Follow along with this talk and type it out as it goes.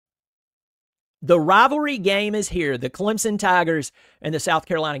The rivalry game is here. The Clemson Tigers and the South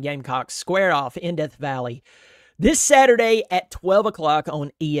Carolina Gamecocks square off in Death Valley this Saturday at 12 o'clock on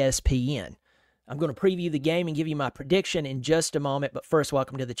ESPN. I'm going to preview the game and give you my prediction in just a moment, but first,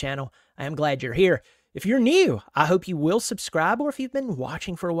 welcome to the channel. I am glad you're here. If you're new, I hope you will subscribe, or if you've been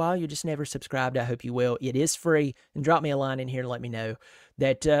watching for a while, you just never subscribed, I hope you will. It is free, and drop me a line in here and let me know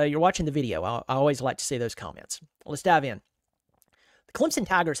that you're watching the video. I always like to see those comments. Let's dive in. The Clemson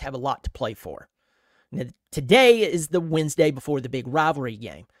Tigers have a lot to play for. Now, today is the Wednesday before the big rivalry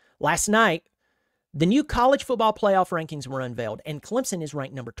game. Last night, the new college football playoff rankings were unveiled, and Clemson is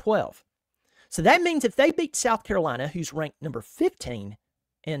ranked number 12. So that means if they beat South Carolina, who's ranked number 15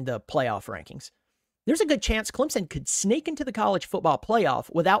 in the playoff rankings, there's a good chance Clemson could sneak into the college football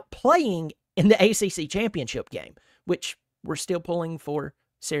playoff without playing in the ACC championship game, which we're still pulling for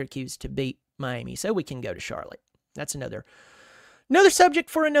Syracuse to beat Miami so we can go to Charlotte. That's another subject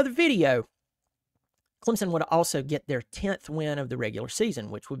for another video. Clemson would also get their 10th win of the regular season,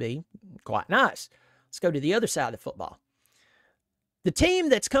 which would be quite nice. Let's go to the other side of the football. The team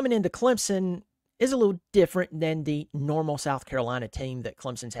that's coming into Clemson is a little different than the normal South Carolina team that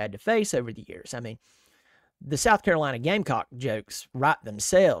Clemson's had to face over the years. I mean, the South Carolina Gamecock jokes write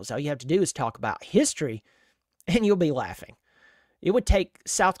themselves. All you have to do is talk about history, and you'll be laughing. It would take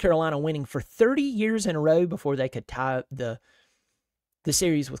South Carolina winning for 30 years in a row before they could tie up the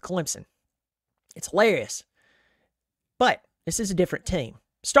series with Clemson. It's hilarious. But this is a different team.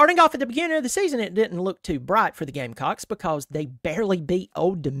 Starting off at the beginning of the season, it didn't look too bright for the Gamecocks because they barely beat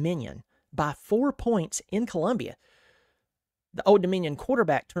Old Dominion by 4 points in Columbia. The Old Dominion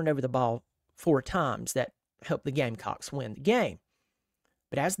quarterback turned over the ball 4 times. That helped the Gamecocks win the game.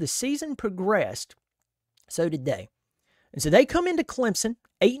 But as the season progressed, so did they. And so they come into Clemson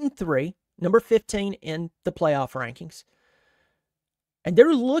 8-3, number 15 in the playoff rankings. And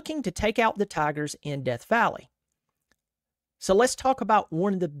they're looking to take out the Tigers in Death Valley. So let's talk about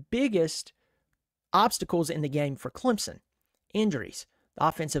one of the biggest obstacles in the game for Clemson, injuries. The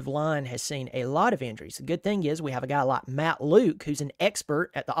offensive line has seen a lot of injuries. The good thing is we have a guy like Matt Luke, who's an expert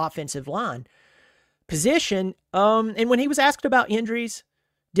at the offensive line position. And when he was asked about injuries,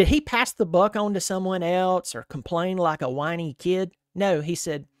 did he pass the buck on to someone else or complain like a whiny kid? No, he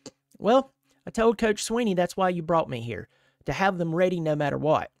said, well, I told Coach Sweeney that's why you brought me here, to have them ready no matter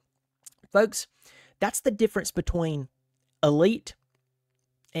what. Folks, that's the difference between elite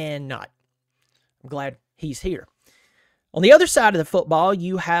and not. I'm glad he's here. On the other side of the football,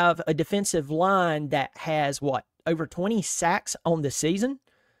 you have a defensive line that has, over 20 sacks on the season.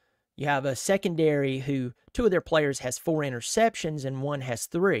 You have a secondary who 2 of their players has 4 interceptions and 1 has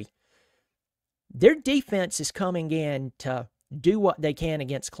 3. Their defense is coming in to do what they can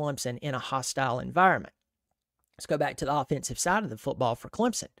against Clemson in a hostile environment. Let's go back to the offensive side of the football for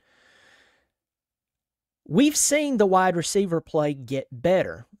Clemson. We've seen the wide receiver play get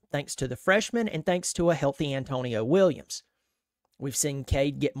better, thanks to the freshmen and thanks to a healthy Antonio Williams. We've seen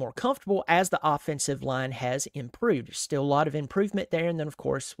Cade get more comfortable as the offensive line has improved. There's still a lot of improvement there, and then, of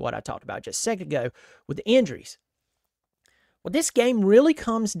course, what I talked about just a second ago with the injuries. What this game really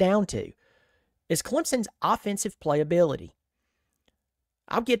comes down to is Clemson's offensive playability.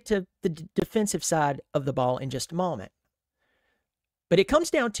 I'll get to the defensive side of the ball in just a moment. But it comes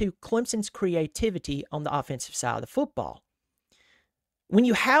down to Clemson's creativity on the offensive side of the football. When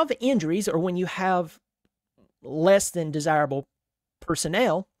you have injuries or when you have less than desirable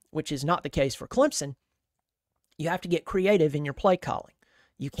personnel, which is not the case for Clemson, you have to get creative in your play calling.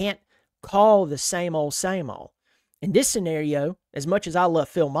 You can't call the same old, same old. In this scenario, as much as I love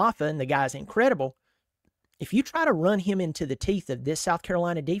Phil Maffa and the guy's incredible, if you try to run him into the teeth of this South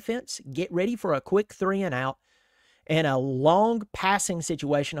Carolina defense, get ready for a quick 3 and out and a long passing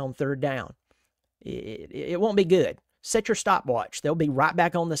situation on 3rd down. It won't be good. Set your stopwatch. They'll be right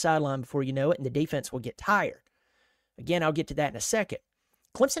back on the sideline before you know it, and the defense will get tired. Again, I'll get to that in a second.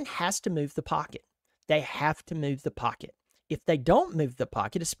 Clemson has to move the pocket. They have to move the pocket. If they don't move the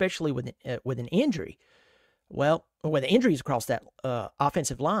pocket, especially with an injury, with injuries across that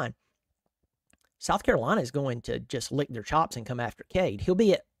offensive line, South Carolina is going to just lick their chops and come after Cade. He'll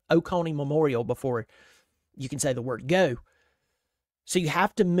be at Oconee Memorial before you can say the word go. So you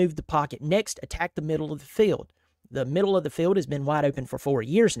have to move the pocket. Next, attack the middle of the field. The middle of the field has been wide open for 4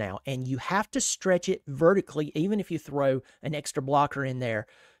 years now, and you have to stretch it vertically, even if you throw an extra blocker in there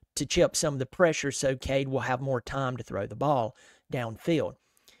to chip some of the pressure so Cade will have more time to throw the ball downfield.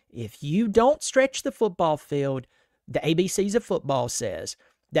 If you don't stretch the football field, the ABCs of football says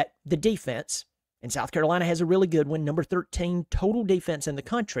that the defense, and South Carolina has a really good one, number 13 total defense in the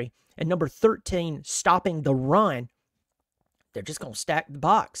country, and number 13 stopping the run, they're just going to stack the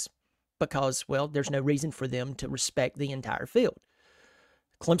box. because, well, there's no reason for them to respect the entire field.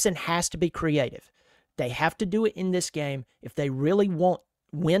 Clemson has to be creative. They have to do it in this game if they really want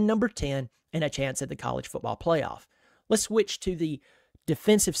win number 10 and a chance at the college football playoff. Let's switch to the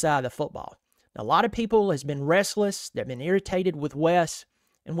defensive side of the football. Now, a lot of people has been restless. They've been irritated with Wes,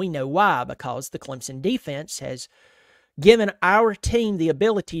 and we know why, because the Clemson defense has given our team the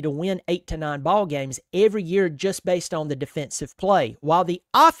ability to win 8 to 9 ball games every year just based on the defensive play, while the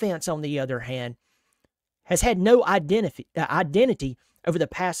offense, on the other hand, has had no identity over the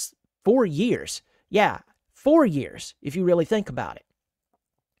past 4 years. Yeah, 4 years, if you really think about it.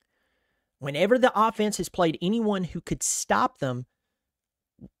 Whenever the offense has played anyone who could stop them,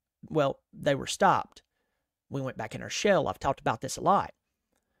 well, they were stopped. We went back in our shell. I've talked about this a lot.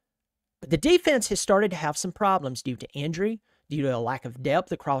 But the defense has started to have some problems due to injury, due to a lack of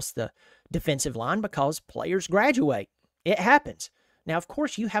depth across the defensive line because players graduate. It happens. Now, of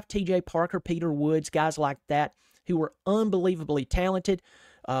course, you have TJ Parker, Peter Woods, guys like that who are unbelievably talented.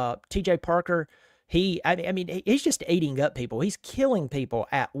 TJ Parker, he's just eating up people. He's killing people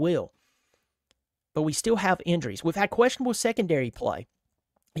at will. But we still have injuries. We've had questionable secondary play.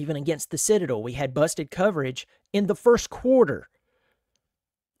 Even against the Citadel, we had busted coverage in the first quarter.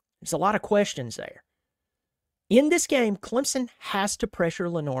 There's a lot of questions there. In this game, Clemson has to pressure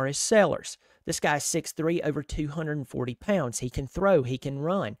Lenoris Sellers. This guy's 6'3", over 240 pounds. He can throw. He can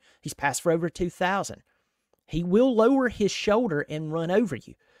run. He's passed for over 2,000. He will lower his shoulder and run over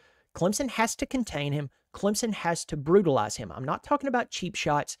you. Clemson has to contain him. Clemson has to brutalize him. I'm not talking about cheap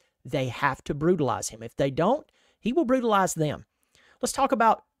shots. They have to brutalize him. If they don't, he will brutalize them. Let's talk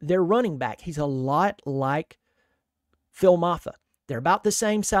about their running back. He's a lot like Phil Maffa. They're about the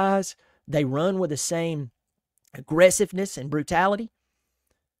same size. They run with the same aggressiveness and brutality.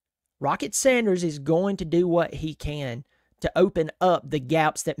 Rocket Sanders is going to do what he can to open up the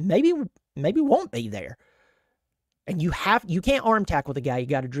gaps that maybe won't be there. And you can't arm tackle the guy. You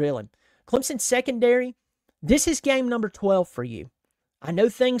got to drill him. Clemson secondary, this is game number 12 for you. I know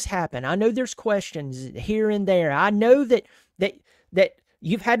things happen. I know there's questions here and there. I know that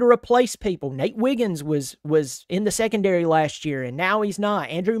you've had to replace people. Nate Wiggins was in the secondary last year, and now he's not.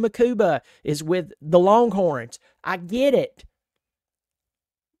 Andrew Makuba is with the Longhorns. I get it.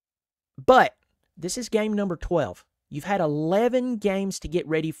 But this is game number 12. You've had 11 games to get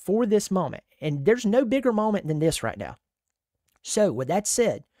ready for this moment, and there's no bigger moment than this right now. So, with that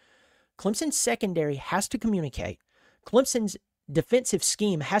said, Clemson's secondary has to communicate. Clemson's defensive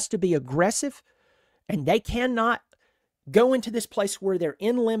scheme has to be aggressive, and they cannot go into this place where they're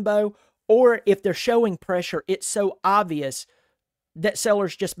in limbo, or if they're showing pressure, it's so obvious that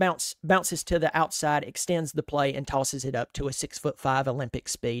Sellers just bounces to the outside, extends the play, and tosses it up to a 6'5" Olympic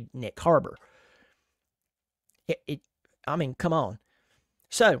speed Nick Harbor. Come on.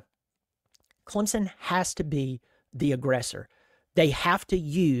 So, Clemson has to be the aggressor. They have to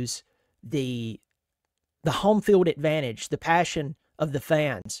use the home field advantage, the passion of the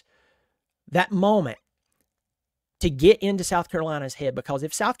fans, that moment to get into South Carolina's head, because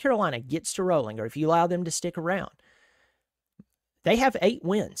if South Carolina gets to rolling, or if you allow them to stick around, they have 8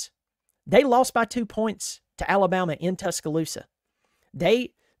 wins. They lost by 2 points to Alabama in Tuscaloosa.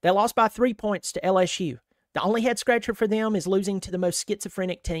 They lost by 3 points to LSU. The only head scratcher for them is losing to the most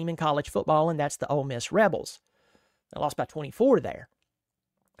schizophrenic team in college football, and that's the Ole Miss Rebels. They lost by 24 there.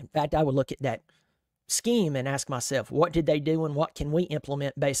 In fact, I would look at that scheme and ask myself, what did they do and what can we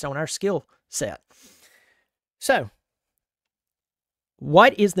implement based on our skill set? So,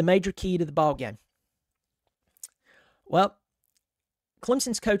 what is the major key to the ball game? Well,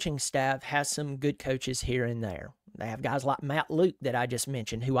 Clemson's coaching staff has some good coaches here and there. They have guys like Matt Luke that I just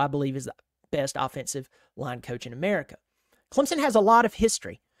mentioned, who I believe is the best offensive line coach in America. Clemson has a lot of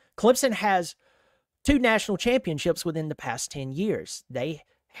history. Clemson has 2 national championships within the past 10 years. They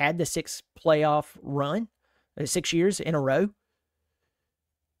had the 6 playoff run, 6 years in a row.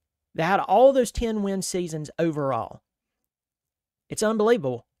 They had all those 10-win seasons overall. It's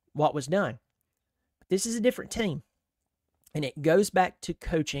unbelievable what was done. But this is a different team, and it goes back to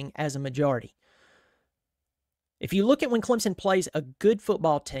coaching as a majority. If you look at when Clemson plays a good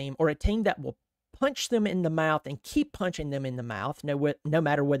football team, or a team that will punch them in the mouth and keep punching them in the mouth, no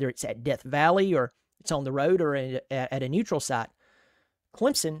matter whether it's at Death Valley or it's on the road or at a neutral site,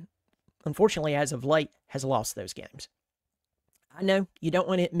 Clemson, unfortunately, as of late, has lost those games. I know you don't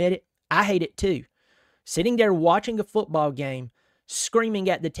want to admit it. I hate it too. Sitting there watching a football game, screaming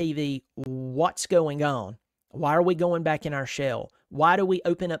at the TV, what's going on? Why are we going back in our shell? Why do we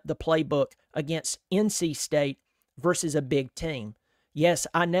open up the playbook against NC State versus a big team? Yes,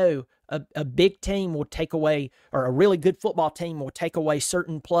 I know a big team will take away, or a really good football team will take away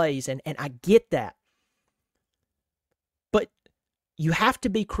certain plays, and I get that. But you have to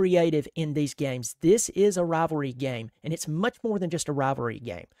be creative in these games. This is a rivalry game, and it's much more than just a rivalry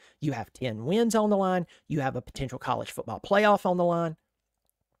game. You have 10 wins on the line. You have a potential college football playoff on the line.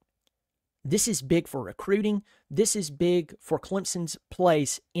 This is big for recruiting. This is big for Clemson's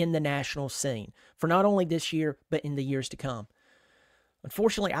place in the national scene for not only this year, but in the years to come.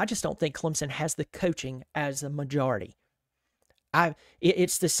 Unfortunately, I just don't think Clemson has the coaching as a majority.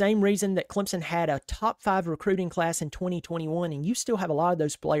 It's the same reason that Clemson had a top 5 recruiting class in 2021, and you still have a lot of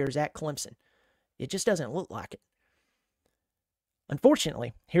those players at Clemson. It just doesn't look like it.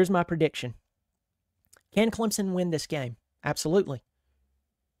 Unfortunately, here's my prediction. Can Clemson win this game? Absolutely.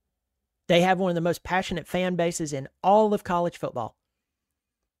 They have one of the most passionate fan bases in all of college football.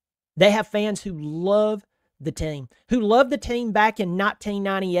 They have fans who love the team, back in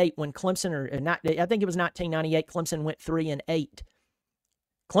 1998 when Clemson, I think it was 1998, Clemson went 3-8.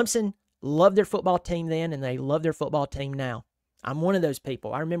 Clemson loved their football team then, and they love their football team now. I'm one of those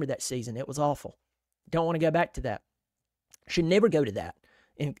people. I remember that season. It was awful. Don't want to go back to that. Should never go to that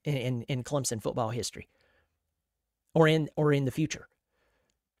in Clemson football history or in the future.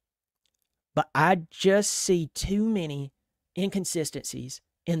 But I just see too many inconsistencies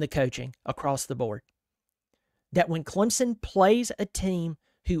in the coaching across the board. That when Clemson plays a team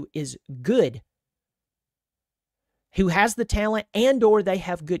who is good, who has the talent, and or they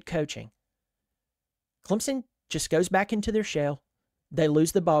have good coaching, Clemson just goes back into their shell. They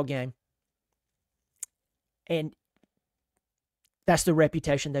lose the ball game. And that's the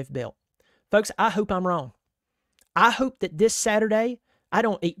reputation they've built. Folks, I hope I'm wrong. I hope that this Saturday, I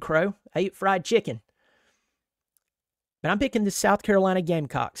don't eat crow. I eat fried chicken. But I'm picking the South Carolina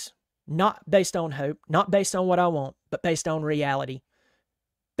Gamecocks. Not based on hope, not based on what I want, but based on reality.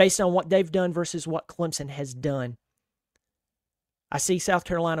 Based on what they've done versus what Clemson has done. I see South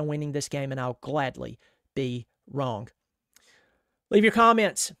Carolina winning this game, and I'll gladly be wrong. Leave your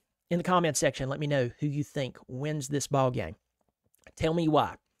comments in the comment section. Let me know who you think wins this ball game. Tell me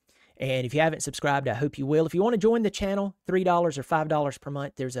why. And if you haven't subscribed, I hope you will. If you want to join the channel, $3 or $5 per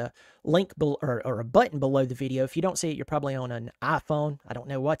month, there's a link or a button below the video. If you don't see it, you're probably on an iPhone. I don't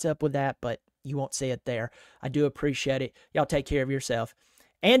know what's up with that, but you won't see it there. I do appreciate it. Y'all take care of yourself.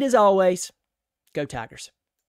 And as always, go Tigers.